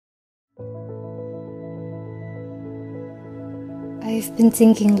I've been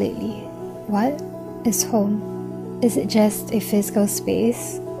thinking lately, what is home? Is it just a physical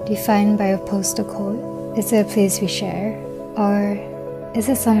space defined by a postal code? Is it a place we share? Or is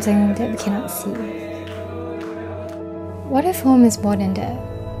it something that we cannot see? What if home is more than that?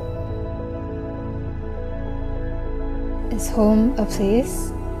 Is home a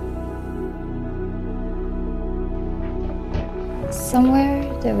place? Somewhere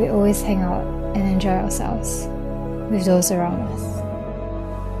that we always hang out and enjoy ourselves with those around us.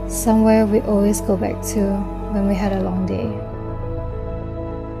 Somewhere we always go back to when we had a long day.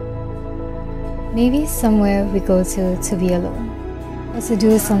 Maybe somewhere we go to be alone, or to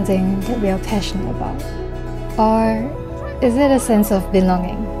do something that we are passionate about. Or is it a sense of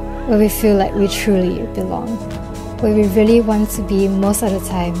belonging, where we feel like we truly belong, where we really want to be most of the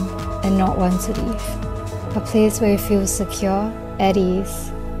time and not want to leave? A place where we feel secure, at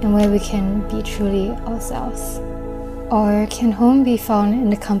ease, and where we can be truly ourselves. Or can home be found in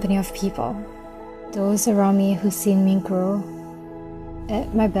the company of people, those around me who've seen me grow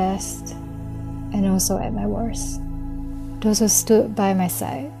at my best and also at my worst, those who stood by my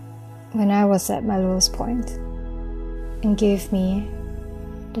side when I was at my lowest point and gave me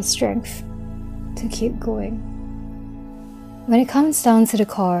the strength to keep going. When it comes down to the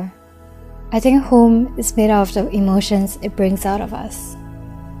core, I think home is made out of the emotions it brings out of us.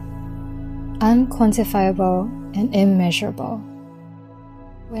 Unquantifiable and immeasurable.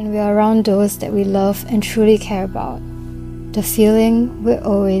 When we are around those that we love and truly care about, the feeling will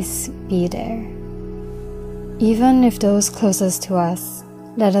always be there. Even if those closest to us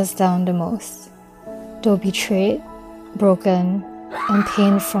let us down the most, though betrayed, broken, and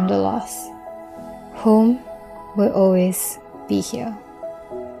pained from the loss, home will always be here.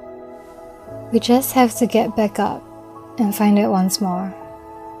 We just have to get back up and find it once more.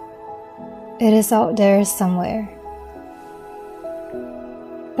 It is out there somewhere.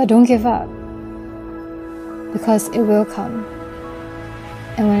 But don't give up, because it will come.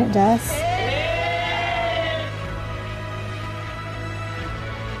 And when it does,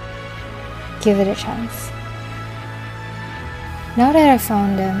 give it a chance. Now that I've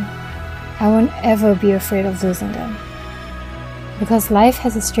found them, I won't ever be afraid of losing them, because life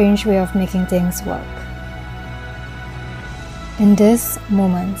has a strange way of making things work. In this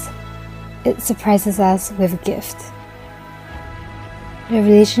moment, it surprises us with a gift. The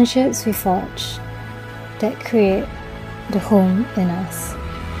relationships we forge that create the home in us.